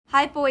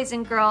Hi boys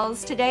and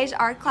girls, today's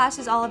art class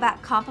is all about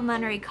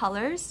complementary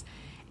colors,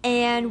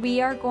 and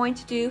we are going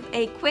to do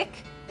a quick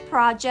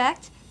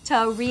project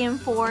to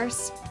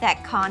reinforce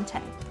that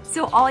content.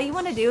 So all you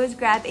want to do is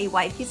grab a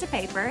white piece of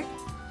paper,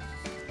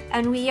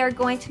 and we are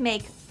going to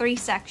make 3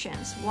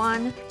 sections,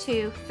 1,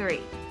 2, 3.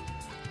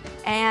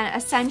 And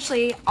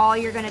essentially all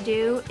you're going to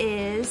do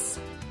is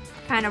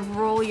kind of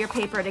roll your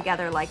paper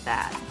together like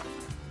that.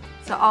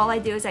 So all I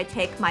do is I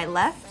take my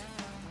left,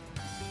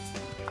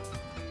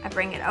 I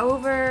bring it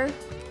over,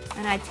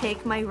 and I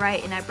take my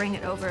right and I bring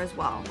it over as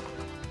well.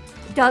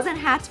 It doesn't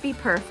have to be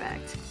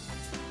perfect.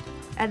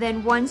 And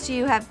then once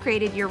you have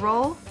created your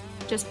roll,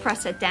 just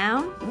press it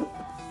down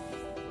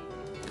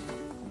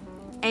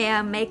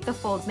and make the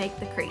fold, make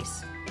the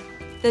crease.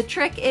 The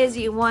trick is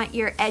you want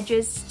your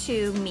edges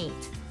to meet.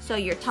 So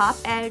your top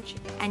edge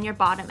and your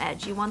bottom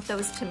edge, you want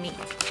those to meet.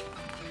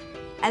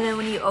 And then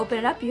when you open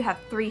it up, you have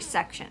 3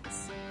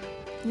 sections.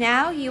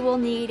 Now you will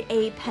need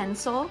a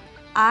pencil.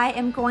 I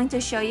am going to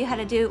show you how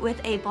to do it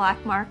with a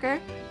black marker,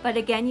 but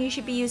again, you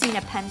should be using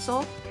a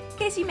pencil in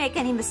case you make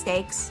any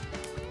mistakes.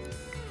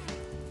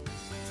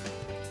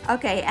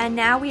 Okay, and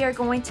now we are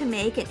going to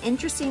make an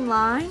interesting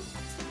line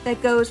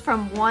that goes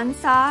from one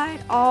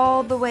side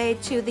all the way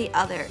to the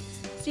other.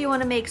 So you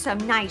want to make some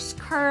nice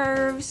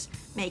curves,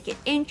 make it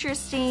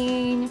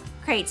interesting,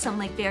 create some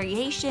like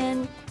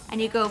variation, and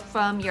you go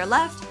from your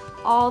left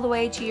all the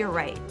way to your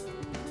right.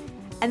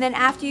 And then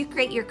after you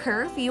create your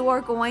curve, you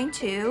are going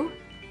to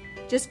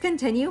just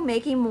continue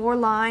making more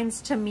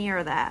lines to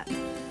mirror that.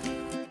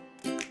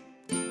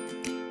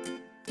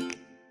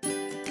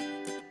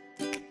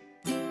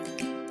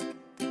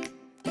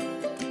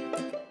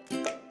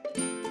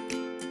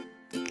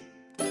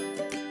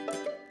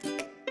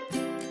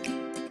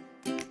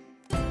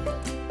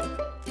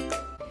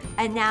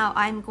 And now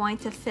I'm going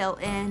to fill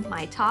in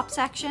my top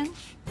section,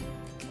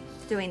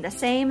 doing the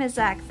same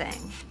exact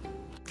thing.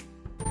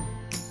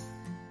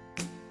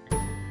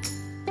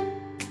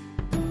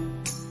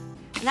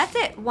 And that's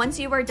it. Once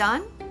you are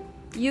done,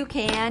 you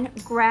can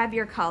grab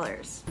your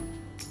colors.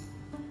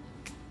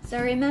 So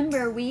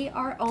remember, we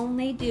are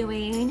only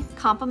doing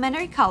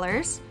complementary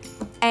colors,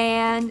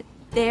 and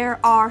there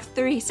are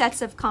 3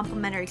 sets of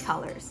complementary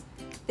colors.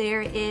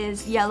 There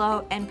is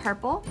yellow and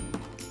purple,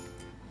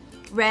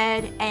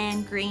 red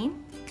and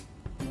green,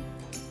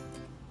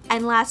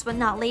 and last but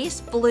not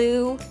least,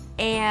 blue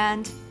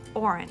and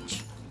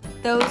orange.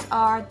 Those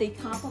are the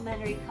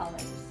complementary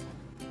colors.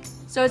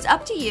 So it's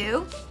up to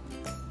you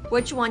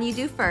which one you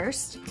do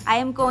first. I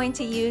am going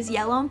to use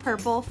yellow and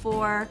purple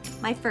for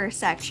my first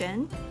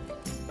section,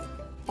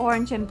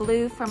 orange and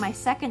blue for my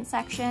second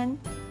section,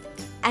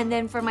 and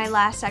then for my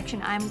last section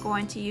I'm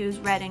going to use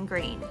red and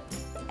green.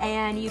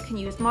 And you can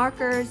use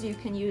markers, you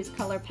can use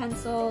color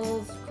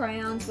pencils,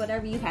 crayons,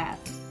 whatever you have.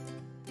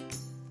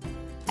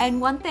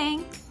 And one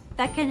thing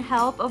that can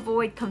help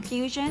avoid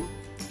confusion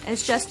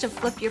is just to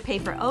flip your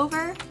paper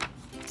over,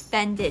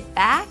 bend it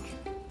back,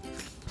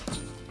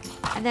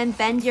 and then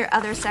bend your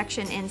other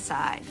section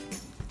inside.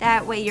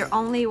 That way you're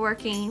only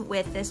working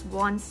with this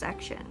one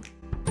section.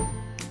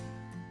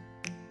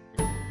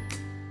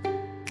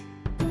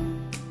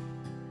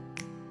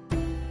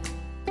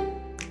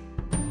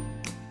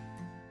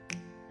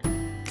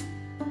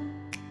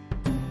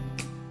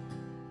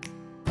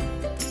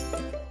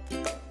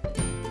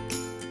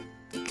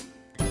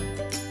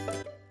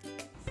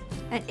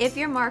 And if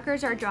your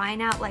markers are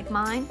drying out like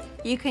mine,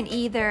 you can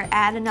either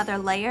add another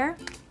layer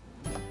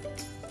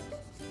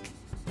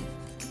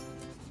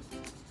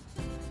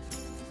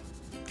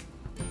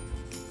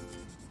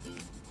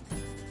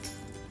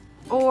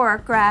or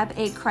grab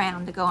a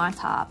crayon to go on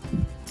top.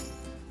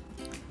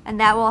 And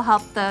that will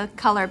help the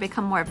color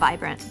become more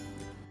vibrant.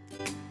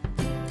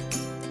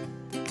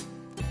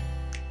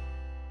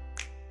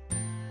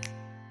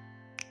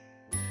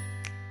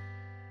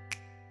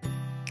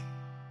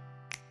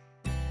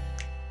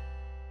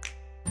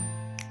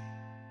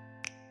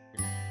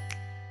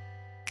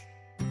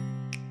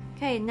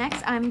 Okay,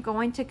 next I'm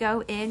going to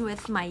go in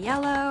with my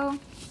yellow.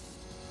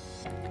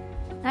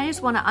 And I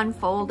just want to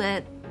unfold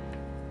it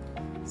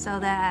so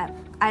that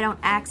I don't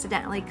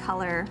accidentally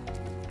color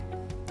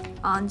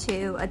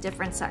onto a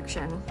different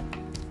section.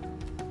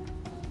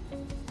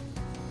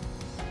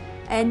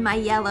 And my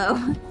yellow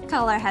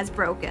color has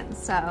broken,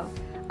 so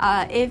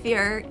if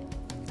your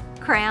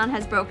crayon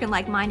has broken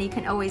like mine, you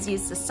can always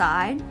use the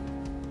side.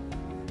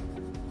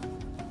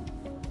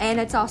 And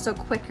it's also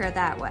quicker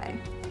that way.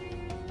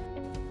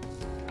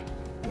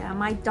 Yeah,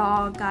 my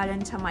dog got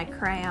into my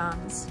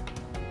crayons.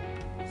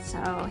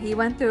 So he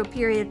went through a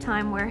period of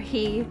time where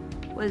he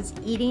was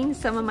eating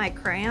some of my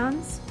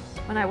crayons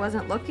when I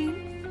wasn't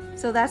looking.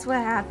 So that's what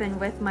happened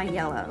with my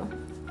yellow.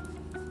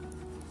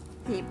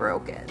 He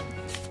broke it.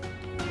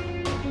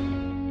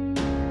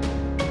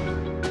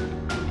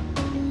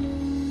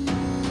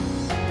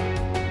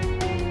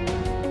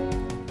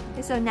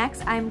 Okay, so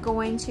next I'm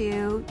going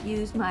to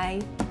use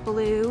my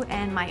blue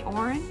and my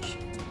orange.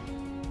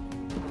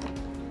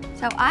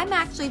 So I'm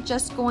actually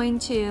just going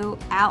to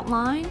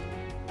outline,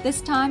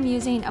 this time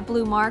using a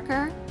blue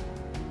marker.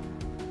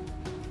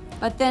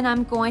 but then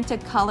I'm going to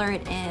color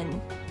it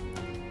in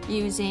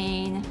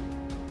using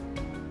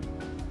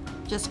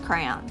just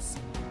crayons.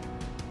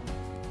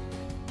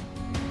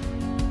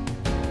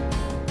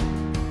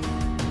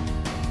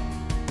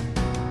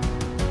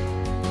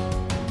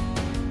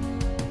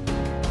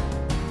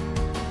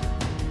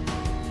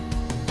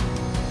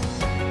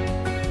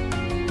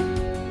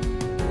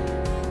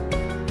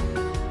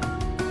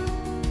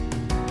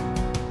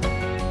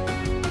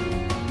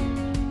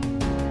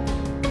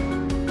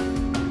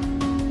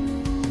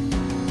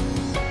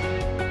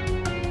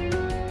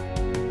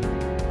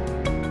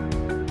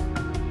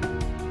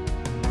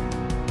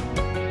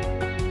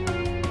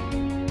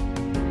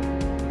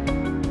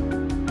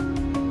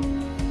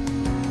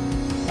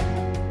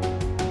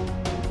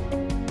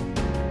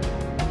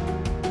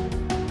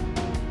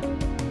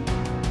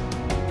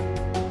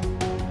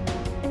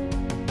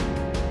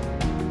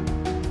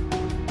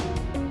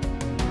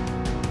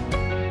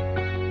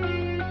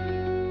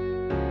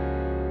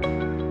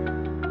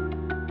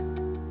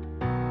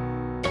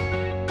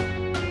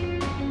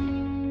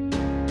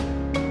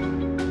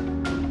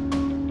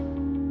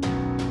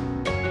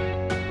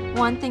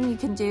 One thing you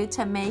can do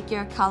to make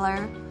your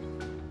color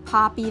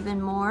pop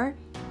even more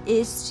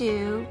is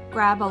to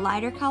grab a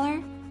lighter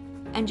color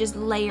and just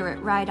layer it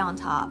right on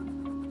top.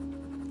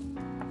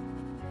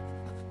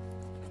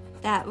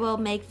 That will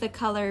make the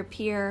color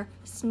appear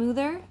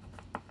smoother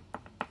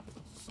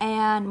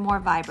and more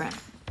vibrant.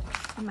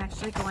 I'm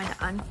actually going to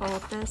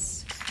unfold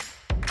this.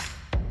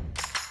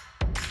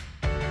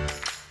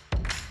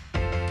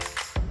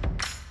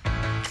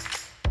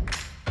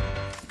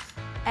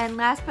 And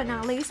last but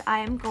not least, I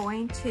am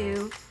going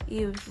to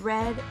use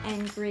red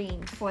and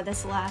green for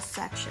this last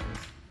section.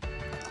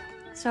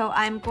 So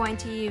I'm going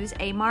to use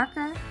a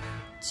marker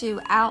to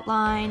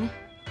outline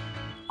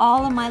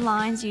all of my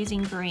lines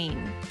using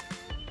green.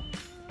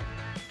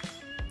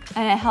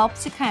 And it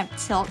helps to kind of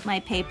tilt my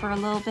paper a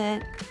little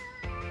bit.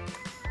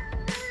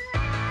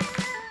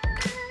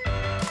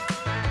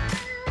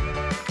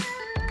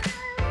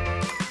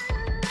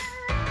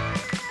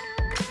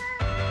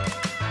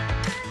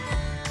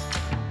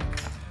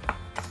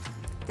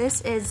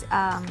 This is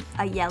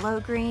a yellow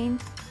green,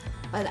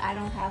 but I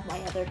don't have my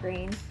other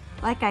green.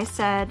 Like I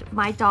said,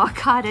 my dog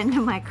got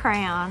into my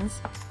crayons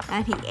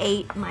and he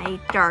ate my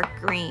dark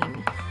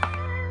green.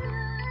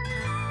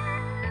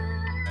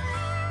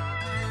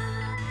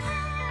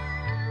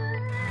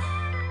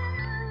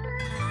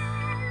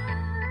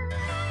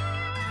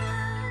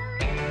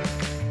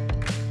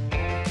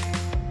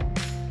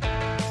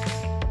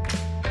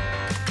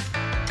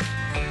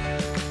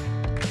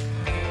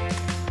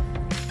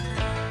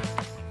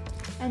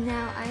 And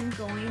now I'm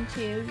going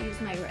to use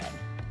my red.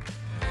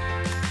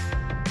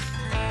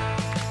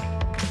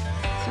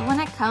 So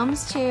when it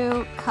comes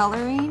to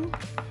coloring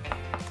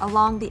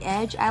along the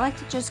edge, I like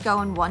to just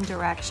go in one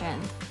direction.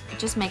 It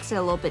just makes it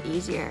a little bit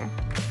easier.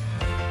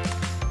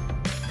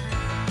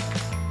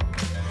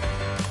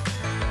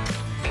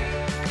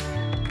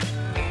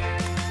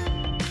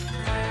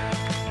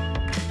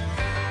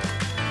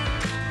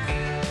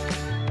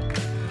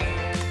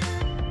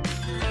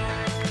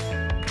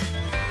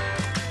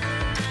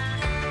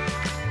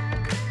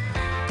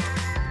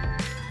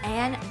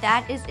 And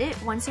that is it.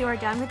 Once you are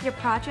done with your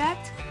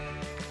project,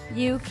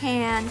 you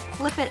can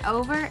flip it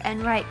over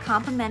and write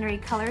complementary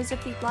colors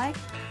if you'd like.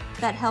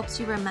 That helps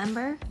you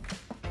remember.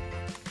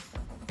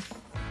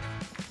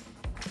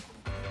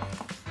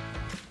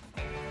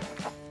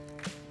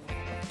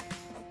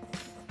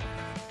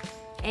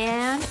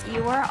 And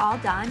you are all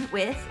done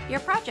with your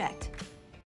project.